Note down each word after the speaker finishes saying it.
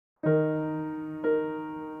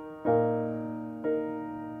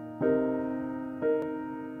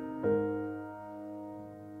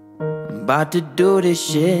About to do this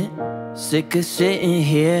shit, sick of sitting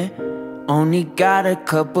here. Only got a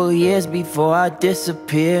couple years before I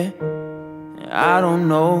disappear. I don't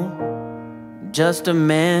know, just a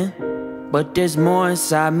man, but there's more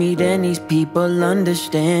inside me than these people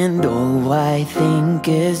understand. Oh, I think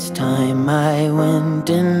it's time I went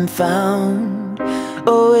and found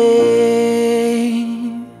a way.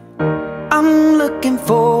 I'm looking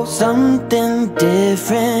for something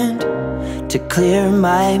different to clear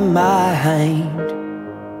my mind.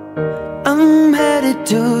 I'm headed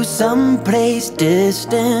to some place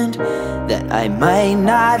distant that I might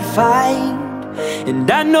not find.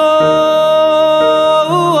 And I know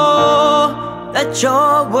that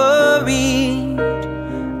you're worried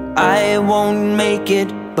I won't make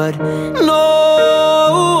it, but no,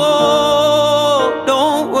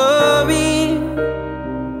 don't worry,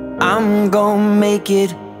 I'm gonna make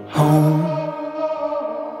it home.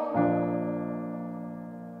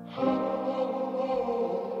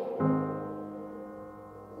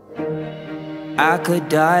 I could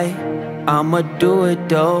die, I'ma do it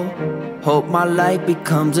though. Hope my life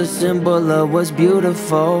becomes a symbol of what's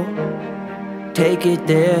beautiful. Take it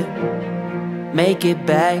there, make it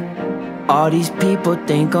back. All these people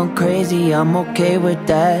think I'm crazy, I'm okay with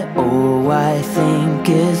that. Oh, I think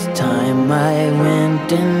it's time I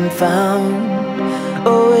went and found a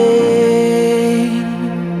way.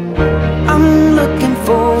 I'm looking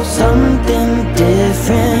for something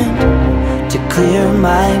different to clear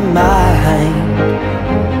my mind.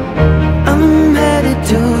 I'm headed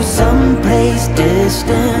to some place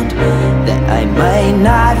distant that I might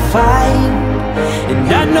not find. And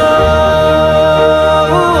I know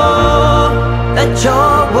that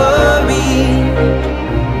you're worried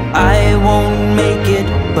I won't make it,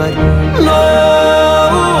 but no,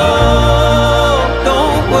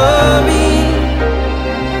 don't worry,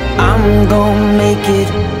 I'm gonna make it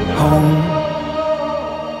home.